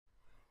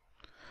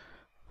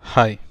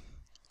Hi,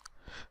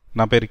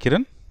 నా పేరు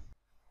కిరణ్.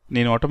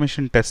 నేను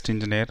ఆటోమేషన్ టెస్ట్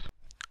ఇంజనీర్,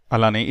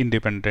 అలానే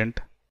ఇండిపెండెంట్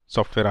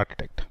సాఫ్ట్వేర్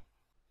ఆర్కిటెక్ట్.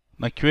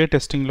 నా క్యూఏ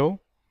టెస్టింగ్లో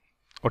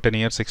 10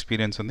 years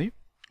ఎక్స్పీరియన్స్ ఉంది,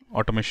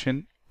 ఆటోమేషన్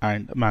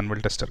అండ్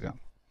మాన్యువల్ టెస్టర్గా.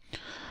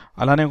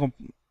 అలానే ఒక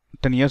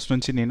 10 years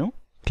నుంచి నేను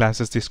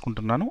క్లాసెస్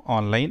తీసుకుంటున్నాను,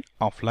 ఆన్లైన్,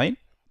 ఆఫ్లైన్.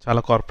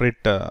 చాలా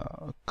కార్పొరేట్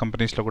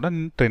కంపెనీస్లో కూడా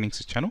నేను ట్రైనింగ్స్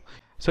ఇచ్చాను.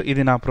 సో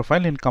ఇది నా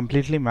ప్రొఫైల్. నేను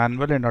కంప్లీట్లీ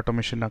మాన్యువల్ అండ్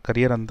ఆటోమేషన్, నా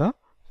కెరియర్ అంతా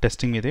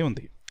టెస్టింగ్ మీదే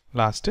ఉంది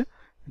లాస్ట్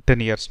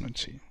 10 years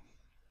నుంచి.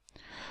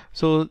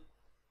 సో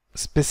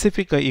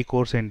స్పెసిఫిక్గా ఈ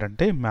కోర్స్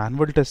ఏంటంటే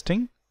manual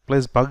testing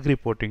plus bug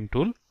reporting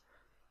tool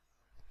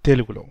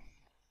తెలుగులో.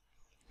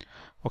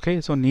 ఓకే,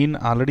 సో నేను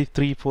ఆల్రెడీ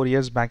 3-4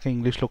 years బ్యాక్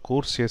ఇంగ్లీష్లో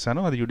కోర్స్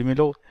చేశాను. అది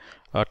యుడిమిలో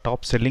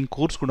టాప్ సెల్లింగ్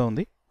కోర్స్ కూడా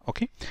ఉంది.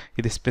 ఓకే,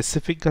 ఇది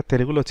స్పెసిఫిక్గా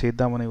తెలుగులో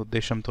చేద్దామనే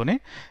ఉద్దేశంతోనే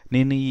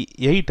నేను ఈ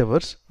 8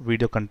 hours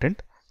వీడియో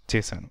కంటెంట్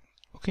చేశాను.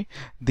 ఓకే,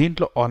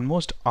 దీంట్లో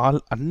ఆల్మోస్ట్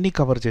అన్నీ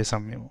కవర్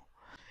చేసాం మేము.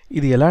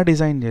 ఇది ఎలా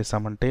డిజైన్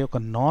చేసామంటే, ఒక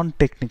నాన్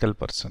టెక్నికల్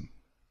పర్సన్,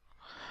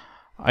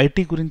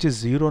 ఐటీ గురించి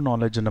జీరో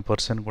నాలెడ్జ్ ఉన్న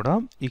పర్సన్ కూడా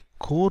ఈ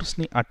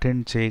కోర్స్ని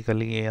అటెండ్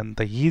చేయగలిగే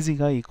అంత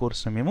ఈజీగా ఈ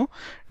కోర్స్ని మేము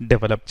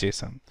డెవలప్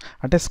చేసాం.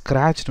 అంటే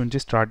స్క్రాచ్ నుంచి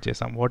స్టార్ట్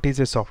చేసాం. వాట్ ఈజ్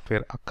ఏ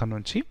సాఫ్ట్వేర్, అక్కడ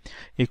నుంచి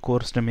ఈ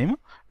కోర్స్ని మేము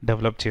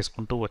డెవలప్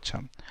చేసుకుంటూ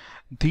వచ్చాం.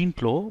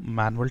 దీంట్లో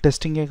మాన్యువల్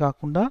టెస్టింగే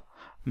కాకుండా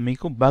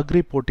మీకు బగ్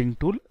రిపోర్టింగ్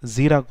టూల్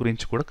జీరా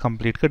గురించి కూడా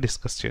కంప్లీట్గా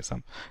డిస్కస్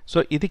చేసాం. సో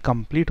ఇది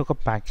కంప్లీట్ ఒక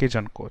ప్యాకేజ్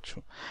అనుకోవచ్చు.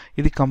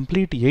 ఇది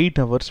కంప్లీట్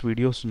 8 hours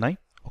వీడియోస్ ఉన్నాయి.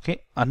 ఓకే,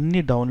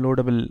 అన్ని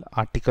డౌన్లోడబుల్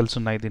ఆర్టికల్స్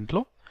ఉన్నాయి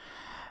దీంట్లో.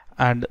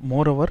 అండ్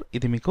మోర్ ఓవర్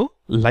ఇది మీకు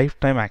life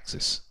time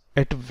access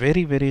at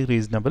very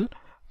reasonable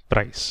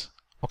price.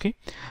 Okay,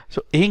 so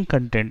ఏం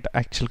కంటెంట్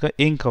యాక్చువల్గా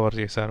ఏం కవర్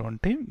చేశారు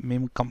అంటే,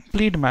 మేము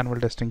కంప్లీట్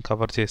మాన్యువల్ టెస్టింగ్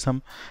కవర్ చేసాం,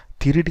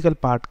 థియరిటికల్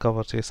పార్ట్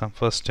కవర్ చేసాం,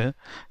 first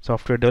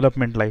software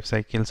development life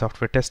cycle,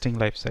 software testing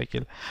life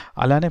cycle,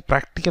 అలానే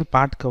ప్రాక్టికల్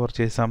పార్ట్ కవర్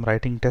చేసాం,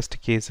 writing test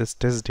cases,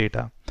 test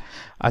data,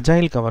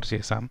 agile cover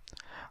చేసాం,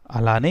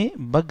 అలానే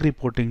బగ్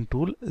రిపోర్టింగ్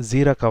టూల్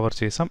జీరా కవర్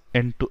చేసాం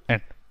end to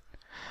end.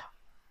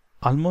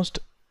 Almost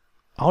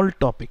all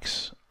topics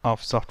of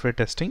software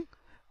testing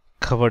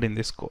covered in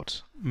this course.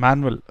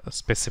 Manual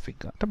specific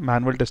అంటే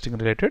manual testing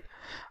related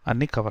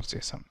అన్నీ cover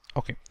చేసాం.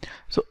 Okay,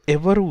 so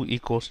ఎవరు ఈ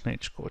course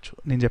నేర్చుకోవచ్చు?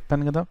 నేను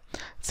చెప్పాను కదా,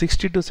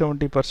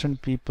 60-70%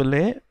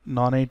 పీపులే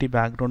నాన్ ఐటీ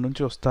బ్యాక్గ్రౌండ్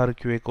నుంచి వస్తారు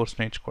క్యూఏ కోర్స్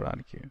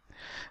నేర్చుకోవడానికి.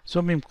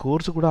 సో మేము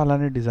కోర్సు కూడా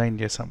అలానే డిజైన్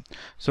చేసాం.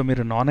 సో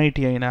మీరు నాన్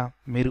ఐటీ అయినా,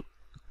 మీరు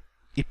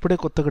ఇప్పుడే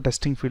కొత్తగా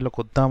టెస్టింగ్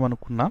ఫీల్డ్లోకి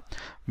వద్దామనుకున్నా,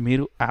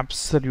 మీరు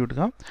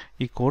అబ్సల్యూట్గా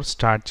ఈ కోర్స్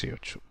స్టార్ట్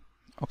చేయొచ్చు.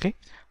 ఓకే,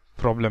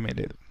 ప్రాబ్లమే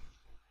లేదు.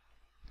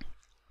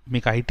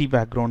 మీకు ఐటీ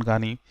బ్యాక్గ్రౌండ్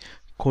కానీ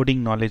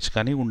కోడింగ్ నాలెడ్జ్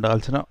కానీ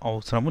ఉండాల్సిన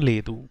అవసరం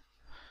లేదు.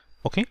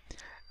 ఓకే,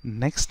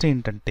 నెక్స్ట్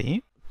ఏంటంటే,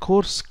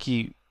 కోర్స్కి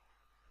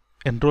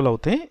ఎన్రోల్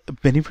అవుతే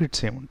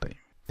బెనిఫిట్స్ ఏముంటాయి?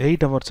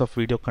 8 hours ఆఫ్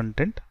వీడియో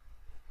కంటెంట్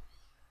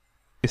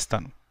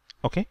ఇస్తాను.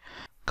 Okay,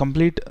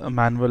 complete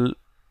manual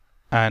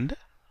and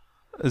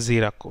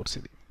jeera course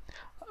ఇది.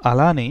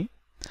 అలానే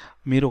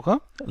మీరు ఒక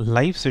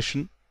live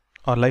session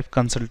are live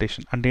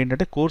consultation, అంటే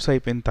ఏంటంటే కోర్స్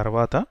అయిపోయిన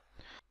తర్వాత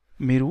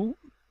మీరు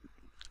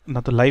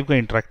నాతో లైవ్గా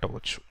ఇంటరాక్ట్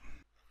అవ్వచ్చు.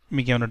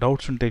 మీకు ఏమైనా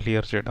డౌట్స్ ఉంటే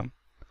క్లియర్ చేయడం,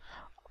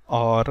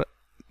 ఆర్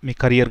మీ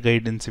కెరియర్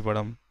గైడెన్స్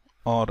ఇవ్వడం,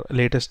 ఆర్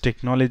లేటెస్ట్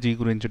టెక్నాలజీ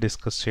గురించి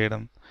డిస్కస్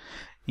చేయడం,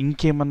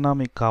 ఇంకేమన్నా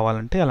మీకు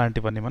కావాలంటే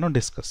అలాంటివన్నీ మనం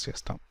డిస్కస్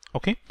చేస్తాం.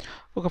 ఓకే,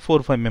 ఒక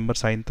 4-5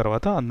 members అయిన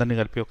తర్వాత అందరినీ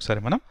కలిపి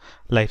ఒకసారి మనం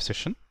లైవ్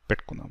సెషన్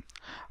పెట్టుకుందాం.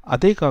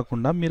 అదే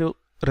కాకుండా మీరు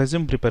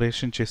రెజ్యూమ్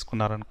ప్రిపరేషన్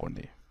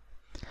చేసుకున్నారనుకోండి,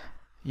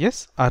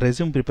 ఎస్, ఆ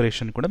రెజ్యూమ్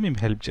ప్రిపరేషన్ కూడా మేము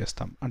హెల్ప్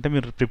చేస్తాం. అంటే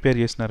మీరు ప్రిపేర్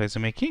చేసిన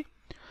రెజ్యూమేకి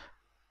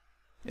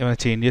ఏమైనా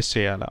చేంజెస్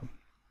చేయాలా?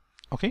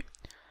 ఓకే,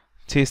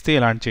 చేస్తే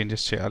ఎలాంటి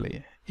చేంజెస్ చేయాలి?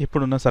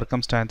 ఇప్పుడున్న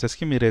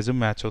సర్కమ్స్టాన్సెస్కి మీ రెజ్యూమ్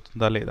మ్యాచ్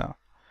అవుతుందా లేదా?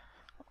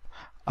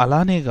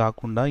 అలానే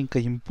కాకుండా ఇంకా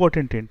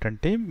ఇంపార్టెంట్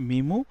ఏంటంటే,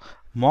 మేము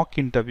మాక్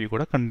ఇంటర్వ్యూ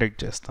కూడా కండక్ట్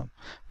చేస్తాం.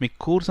 మీ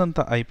కోర్స్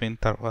అంతా అయిపోయిన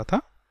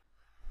తర్వాత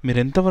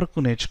మీరు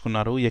ఎంతవరకు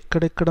నేర్చుకున్నారు,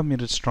 ఎక్కడెక్కడ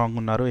మీరు స్ట్రాంగ్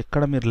ఉన్నారో,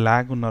 ఎక్కడ మీరు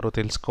ల్యాగ్ ఉన్నారో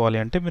తెలుసుకోవాలి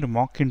అంటే మీరు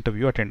మాక్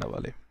ఇంటర్వ్యూ అటెండ్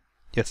అవ్వాలి.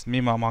 ఎస్,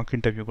 మేము ఆ మాక్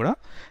ఇంటర్వ్యూ కూడా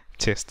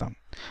చేస్తాం.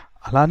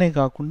 అలానే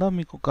కాకుండా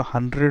మీకు ఒక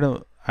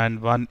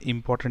 101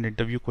 ఇంపార్టెంట్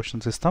ఇంటర్వ్యూ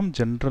క్వశ్చన్స్ ఇస్తాం,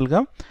 జనరల్గా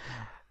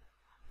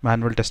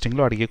మాన్యువల్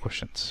టెస్టింగ్లో అడిగే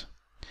క్వశ్చన్స్.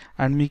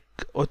 అండ్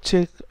మీకు వచ్చే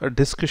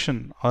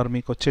డిస్కషన్ ఆర్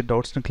మీకు వచ్చే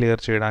డౌట్స్ని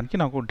క్లియర్ చేయడానికి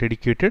నాకు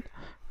డెడికేటెడ్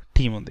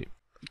టీమ్ ఉంది.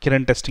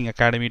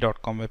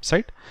 kiranTestingAcademy.com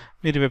website.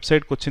 మీరు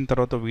వెబ్సైట్కి వచ్చిన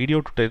తర్వాత వీడియో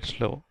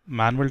ట్యూటోరియల్స్లో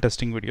మాన్యువల్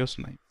టెస్టింగ్ వీడియోస్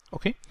ఉన్నాయి.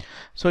 ఓకే,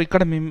 సో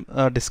ఇక్కడ మేము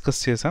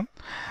డిస్కస్ చేసాం.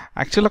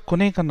 యాక్చువల్గా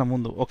కొనే కన్నా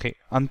ముందు, ఓకే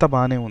అంతా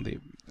బాగానే ఉంది,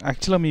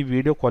 యాక్చువల్గా మీ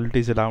వీడియో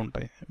క్వాలిటీస్ ఎలా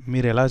ఉంటాయి,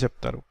 మీరు ఎలా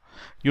చెప్తారు?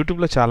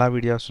 యూట్యూబ్లో చాలా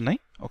వీడియోస్ ఉన్నాయి.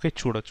 ఓకే,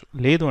 చూడొచ్చు.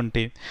 లేదు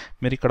అంటే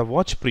మీరు ఇక్కడ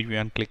వాచ్ ప్రివ్యూ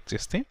అని క్లిక్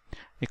చేస్తే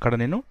ఇక్కడ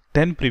నేను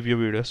 10 ప్రివ్యూ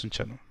వీడియోస్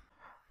ఉంచాను.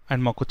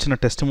 అండ్ మాకు వచ్చిన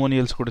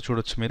టెస్టిమోనియల్స్ కూడా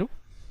చూడొచ్చు. మీరు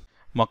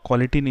మా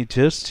క్వాలిటీని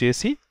జడ్జ్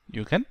చేసి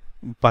you can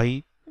buy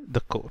the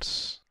course.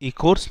 ఈ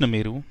కోర్స్ను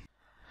మీరు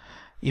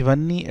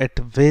ఇవన్నీ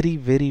ఎట్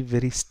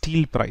వెరీ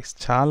స్టీల్ ప్రైస్,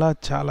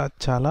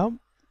 చాలా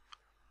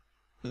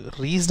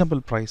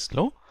రీజనబుల్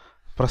ప్రైస్లో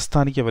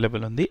ప్రస్తుతానికి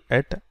అవైలబుల్ ఉంది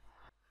ఎట్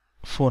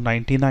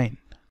 499.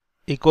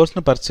 ఈ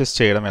కోర్స్ను పర్చేస్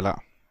చేయడం ఎలా?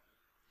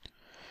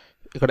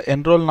 ఇక్కడ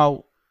ఎన్రోల్ నౌ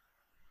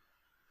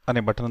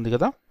అనే బటన్ ఉంది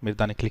కదా, మీరు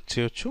దాన్ని క్లిక్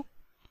చేయొచ్చు.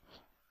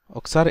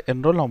 ఒకసారి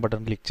ఎన్రోల్ నౌ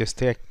బటన్ క్లిక్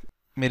చేస్తే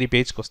మీరు ఈ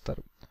పేజ్కి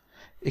వస్తారు.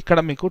 ఇక్కడ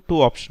మీకు 2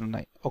 ఆప్షన్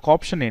ఉన్నాయి. ఒక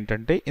ఆప్షన్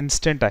ఏంటంటే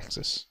ఇన్స్టెంట్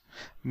యాక్సెస్.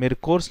 మీరు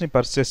కోర్స్ని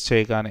పర్చేస్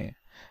చేయగానే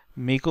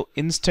మీకు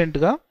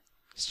ఇన్స్టెంట్గా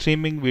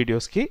స్ట్రీమింగ్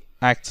వీడియోస్కి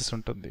యాక్సెస్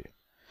ఉంటుంది.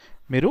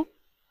 మీరు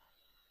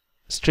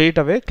స్ట్రైట్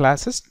అవే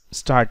క్లాసెస్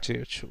స్టార్ట్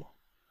చేయొచ్చు.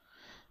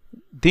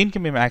 దీనికి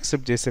మేము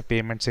యాక్సెప్ట్ చేసే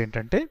పేమెంట్స్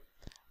ఏంటంటే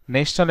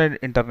national and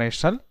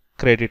international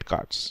credit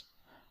cards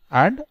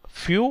and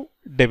few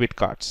debit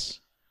cards.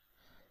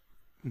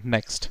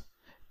 Next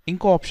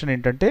ఇంకో ఆప్షన్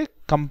ఏంటంటే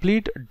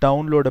కంప్లీట్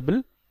డౌన్లోడబుల్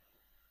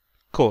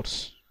కోర్స్.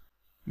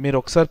 మీరు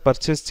ఒకసారి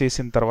పర్చేస్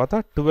చేసిన తర్వాత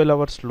 12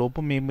 అవర్స్ లోపు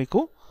మేము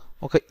మీకు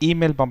ఒక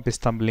ఈమెయిల్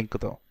పంపిస్తాం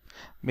లింక్తో.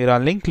 మీరు ఆ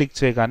లింక్ క్లిక్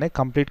చేయగానే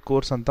కంప్లీట్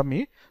కోర్స్ అంతా మీ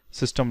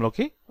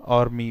సిస్టంలోకి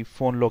ఆర్ మీ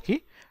ఫోన్లోకి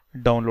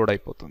డౌన్లోడ్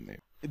అయిపోతుంది.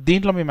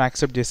 దీంట్లో మేము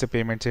యాక్సెప్ట్ చేసే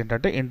పేమెంట్స్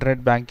ఏంటంటే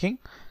internet banking,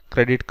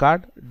 credit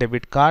card,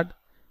 debit card,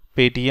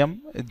 Paytm,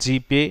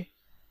 GPay,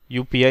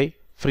 UPI,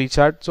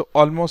 Freecharge. So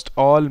almost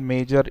all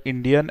major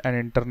Indian and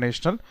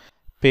international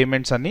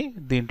payments అన్ని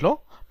దీంట్లో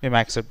మేము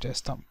యాక్సెప్ట్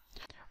చేస్తాం.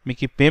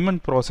 మీకు ఈ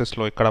పేమెంట్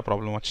ప్రాసెస్లో ఎక్కడ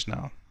ప్రాబ్లం వచ్చినా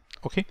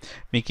ఓకే,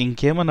 మీకు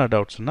ఇంకేమైనా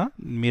డౌట్స్ ఉన్నా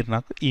మీరు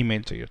నాకు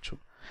ఈమెయిల్ చేయొచ్చు.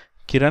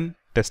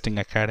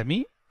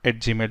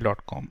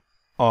 kiran.testingacademy@gmail.com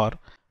are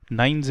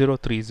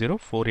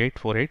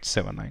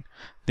 9030484879.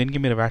 దీనికి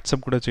మీరు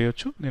వాట్సాప్ కూడా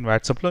చేయొచ్చు. నేను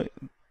వాట్సాప్లో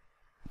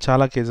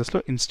చాలా కేసెస్లో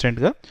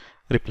ఇన్స్టెంట్గా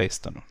రిప్లై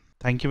ఇస్తాను.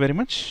 Thank you very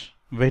much.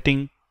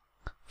 Waiting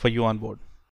for you on board.